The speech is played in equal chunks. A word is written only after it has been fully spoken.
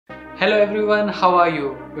Hello everyone, how are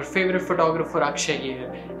you? Your favorite photographer Akshay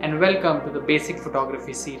here, and welcome to the Basic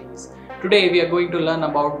Photography series. Today we are going to learn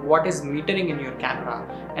about what is metering in your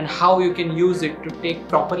camera and how you can use it to take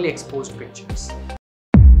properly exposed pictures.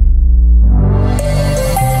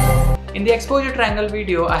 In the exposure triangle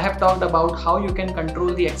video, I have talked about how you can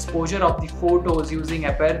control the exposure of the photos using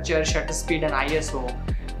aperture, shutter speed and ISO.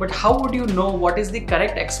 But how would you know what is the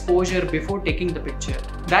correct exposure before taking the picture?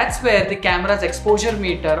 That's where the camera's exposure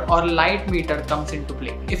meter or light meter comes into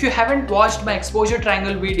play. If you haven't watched my exposure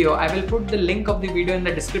triangle video, I will put the link of the video in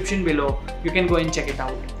the description below. You can go and check it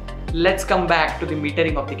out. Let's come back to the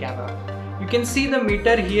metering of the camera. You can see the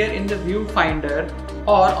meter here in the viewfinder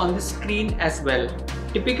or on the screen as well.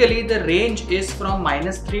 Typically the range is from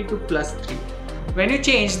 -3 to +3. When you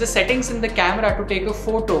change the settings in the camera to take a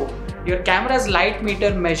photo, your camera's light meter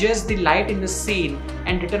measures the light in the scene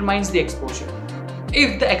and determines the exposure.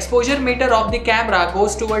 If the exposure meter of the camera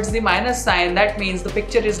goes towards the minus sign, that means the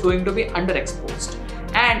picture is going to be underexposed.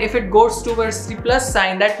 And if it goes towards the plus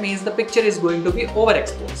sign, that means the picture is going to be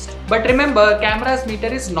overexposed. But remember, camera's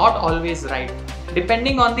meter is not always right.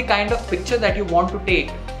 Depending on the kind of picture that you want to take,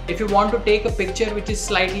 if you want to take a picture which is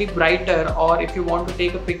slightly brighter, or if you want to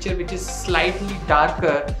take a picture which is slightly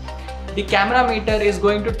darker, the camera meter is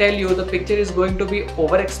going to tell you the picture is going to be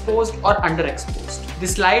overexposed or underexposed.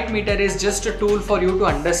 This light meter is just a tool for you to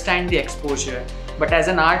understand the exposure, but as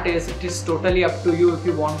an artist, it is totally up to you if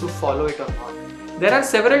you want to follow it or not. There are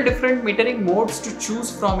several different metering modes to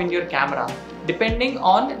choose from in your camera, depending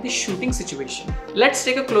on the shooting situation. Let's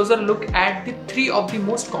take a closer look at the three of the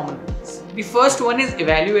most common ones. The first one is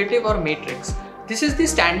evaluative or matrix. This is the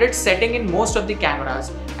standard setting in most of the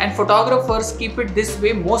cameras, and photographers keep it this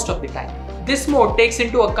way most of the time. This mode takes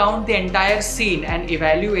into account the entire scene and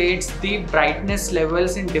evaluates the brightness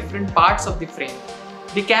levels in different parts of the frame.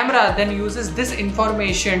 The camera then uses this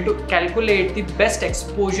information to calculate the best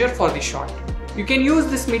exposure for the shot. You can use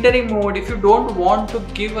this metering mode if you don't want to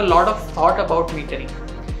give a lot of thought about metering.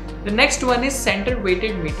 The next one is center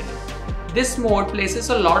weighted metering. This mode places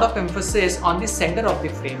a lot of emphasis on the center of the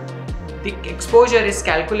frame. The exposure is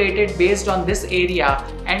calculated based on this area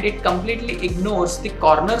and it completely ignores the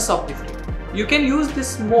corners of the frame. You can use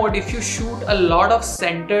this mode if you shoot a lot of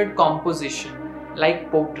centered composition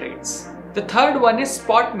like portraits. The third one is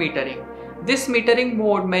spot metering. This metering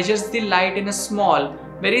mode measures the light in a small,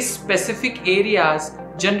 very specific areas,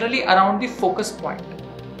 generally around the focus point.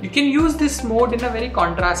 You can use this mode in a very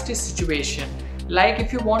contrasty situation, like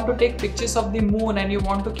if you want to take pictures of the moon and you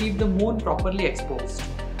want to keep the moon properly exposed.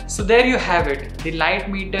 So there you have it, the light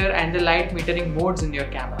meter and the light metering modes in your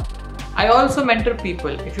camera. I also mentor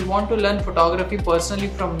people. If you want to learn photography personally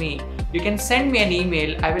from me, you can send me an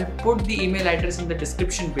email. I will put the email address in the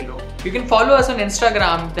description below. You can follow us on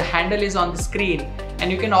Instagram, the handle is on the screen,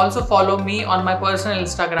 and you can also follow me on my personal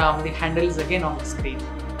Instagram, the handle is again on the screen.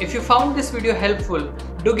 If you found this video helpful,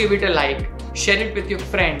 do give it a like, share it with your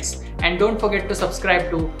friends, and don't forget to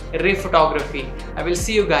subscribe to Ray Photography. I will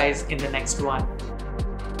see you guys in the next one.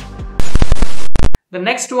 The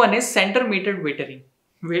next one is center metered metering.